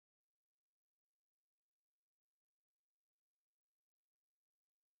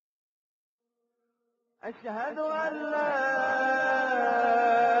أشهد أن لا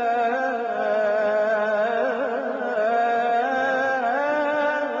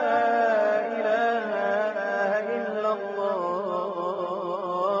إله إلا الله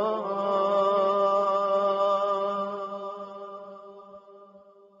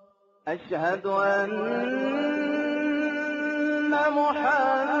أشهد أن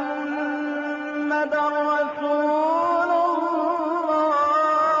محمدا رسول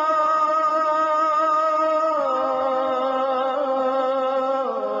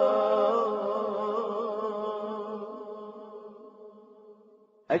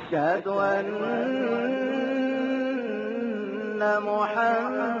أشهد أن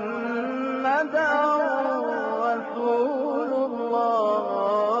محمدا رسول الله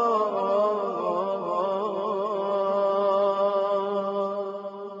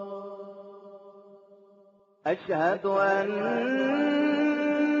أشهد أن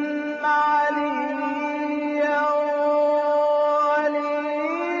عليا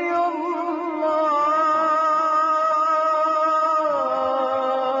ولي الله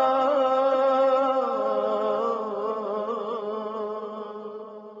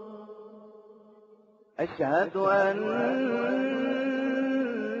أشهد أن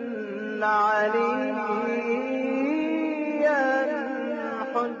عليا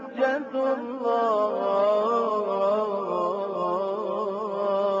حجة الله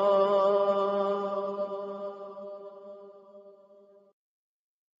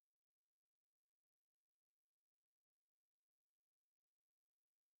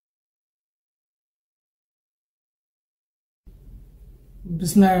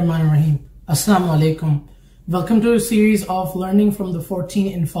Bismillahirrahmanirrahim. Assalamu alaikum. Welcome to a series of learning from the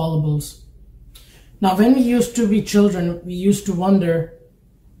 14 Infallibles. Now, when we used to be children, we used to wonder,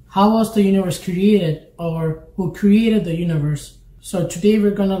 how was the universe created, or who created the universe? So today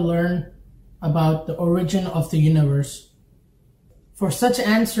we're going to learn about the origin of the universe. For such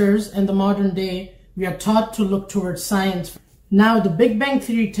answers in the modern day, we are taught to look towards science. Now, the Big Bang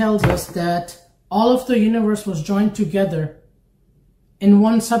Theory tells us that all of the universe was joined together in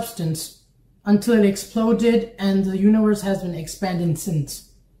one substance until it exploded, and the universe has been expanding since.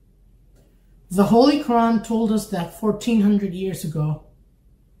 The Holy Quran told us that 1400 years ago.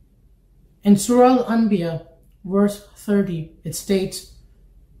 In Surah Al-Anbiya, verse 30, it states,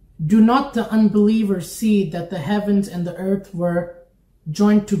 "Do not the unbelievers see that the heavens and the earth were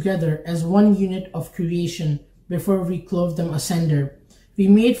joined together as one unit of creation before we clove them asunder? We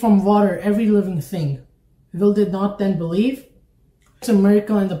made from water every living thing. Will they not then believe?" It's a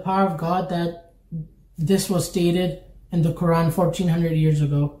miracle and the power of God that this was stated in the Quran 1400 years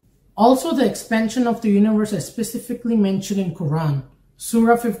ago. Also, the expansion of the universe is specifically mentioned in Quran,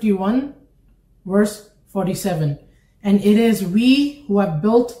 Surah 51, verse 47. "And it is we who have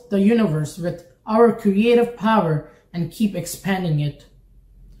built the universe with our creative power and keep expanding it."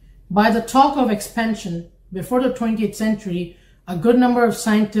 By the talk of expansion, before the 20th century, a good number of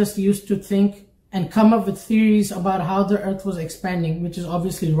scientists used to think and come up with theories about how the earth was expanding, which is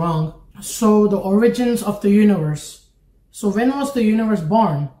obviously wrong. So the origins of the universe. So when was the universe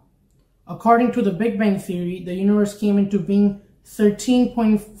born? According to the Big Bang Theory, the universe came into being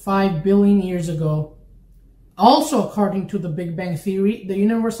 13.5 billion years ago. Also according to the Big Bang Theory, the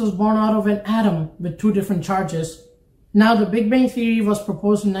universe was born out of an atom with two different charges. Now, the Big Bang Theory was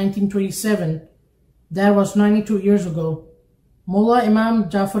proposed in 1927. That was 92 years ago. Mullah Imam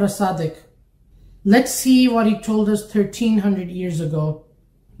Jafar Sadiq. Let's see what he told us 1300 years ago.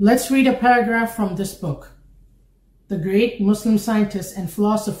 Let's read a paragraph from this book. The great Muslim scientist and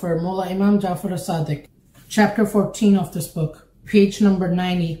philosopher Mullah Imam Jafar Sadiq, chapter 14 of this book, page number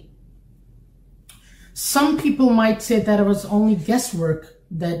 90. Some people might say that it was only guesswork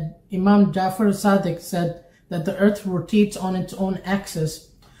that Imam Jafar Sadiq said that the earth rotates on its own axis.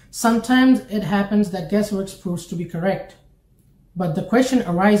 Sometimes it happens that guesswork proves to be correct. But the question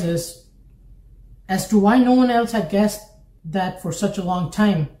arises as to why no one else had guessed that for such a long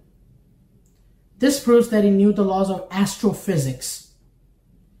time. This proves that he knew the laws of astrophysics,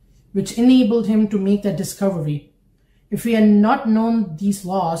 which enabled him to make that discovery. If he had not known these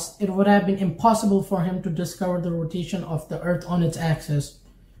laws, it would have been impossible for him to discover the rotation of the earth on its axis.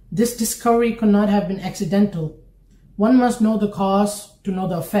 This discovery could not have been accidental. One must know the cause to know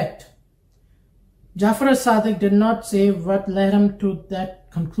the effect. Jafar Sadiq did not say what led him to that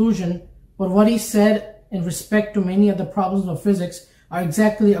conclusion, but what he said in respect to many of the problems of physics are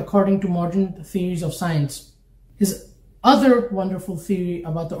exactly according to modern theories of science. His other wonderful theory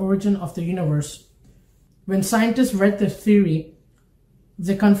about the origin of the universe. When scientists read this theory,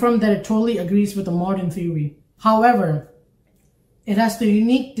 they confirmed that it totally agrees with the modern theory. However, It has the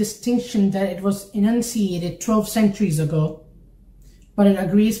unique distinction that it was enunciated 12 centuries ago, but it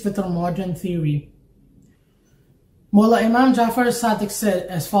agrees with our modern theory. Mullah Imam Jafar Sadiq said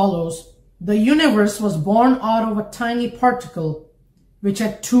as follows: "The universe was born out of a tiny particle which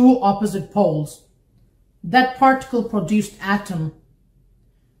had two opposite poles. That particle produced atom.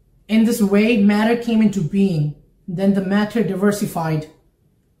 In this way, matter came into being. Then the matter diversified.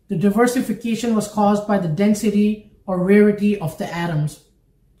 The diversification was caused by the density or rarity of the atoms.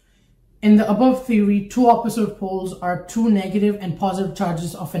 In the above theory, two opposite poles are two negative and positive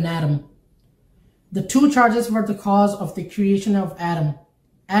charges of an atom. The two charges were the cause of the creation of atom.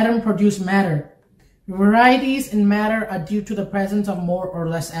 Atom produced matter. Varieties in matter are due to the presence of more or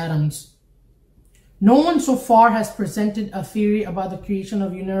less atoms. No one so far has presented a theory about the creation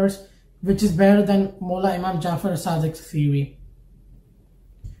of universe which is better than Mullah Imam Jafar Sadiq's theory.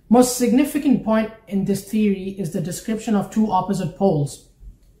 Most significant point in this theory is the description of two opposite poles.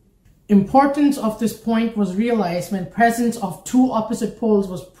 Importance of this point was realized when presence of two opposite poles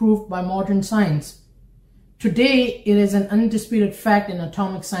was proved by modern science. Today, it is an undisputed fact in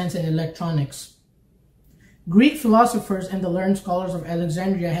atomic science and electronics. Greek philosophers and the learned scholars of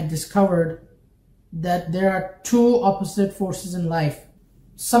Alexandria had discovered that there are two opposite forces in life.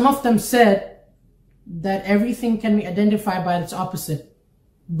 Some of them said that everything can be identified by its opposite,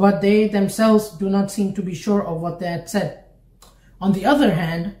 but they themselves do not seem to be sure of what they had said. On the other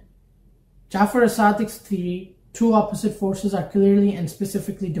hand, Jafar Sadiq's theory, two opposite forces are clearly and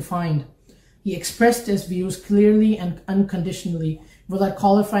specifically defined. He expressed his views clearly and unconditionally without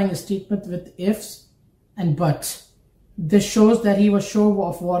qualifying his statement with ifs and buts. This shows that he was sure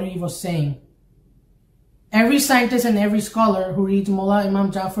of what he was saying. Every scientist and every scholar who reads Mullah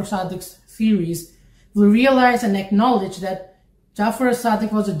Imam Jafar Sadiq's theories will realize and acknowledge that Jafar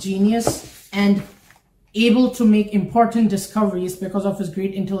Sadiq was a genius and able to make important discoveries because of his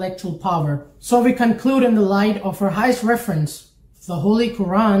great intellectual power. So we conclude in the light of our highest reference, the Holy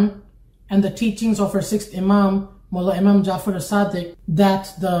Quran, and the teachings of our sixth Imam, Mullah Imam Jafar Sadiq,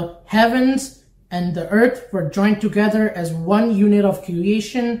 that the heavens and the earth were joined together as one unit of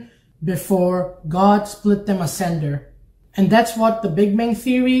creation before God split them asunder. And that's what the Big Bang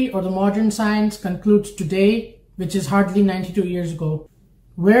Theory or the modern science concludes today, which is hardly 92 years ago.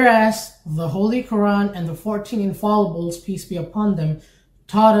 Whereas the Holy Quran and the 14 Infallibles, peace be upon them,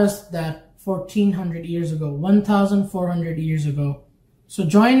 taught us that 1400 years ago, 1400 years ago. So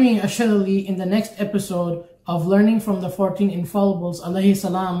join me, Ashhad, in the next episode of Learning from the 14 Infallibles, Aleh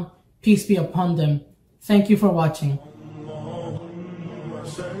Salam, peace be upon them. Thank you for watching.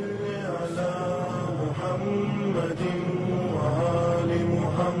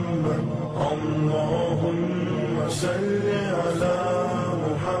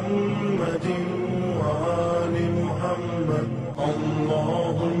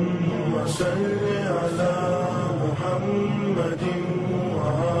 اللهم صل على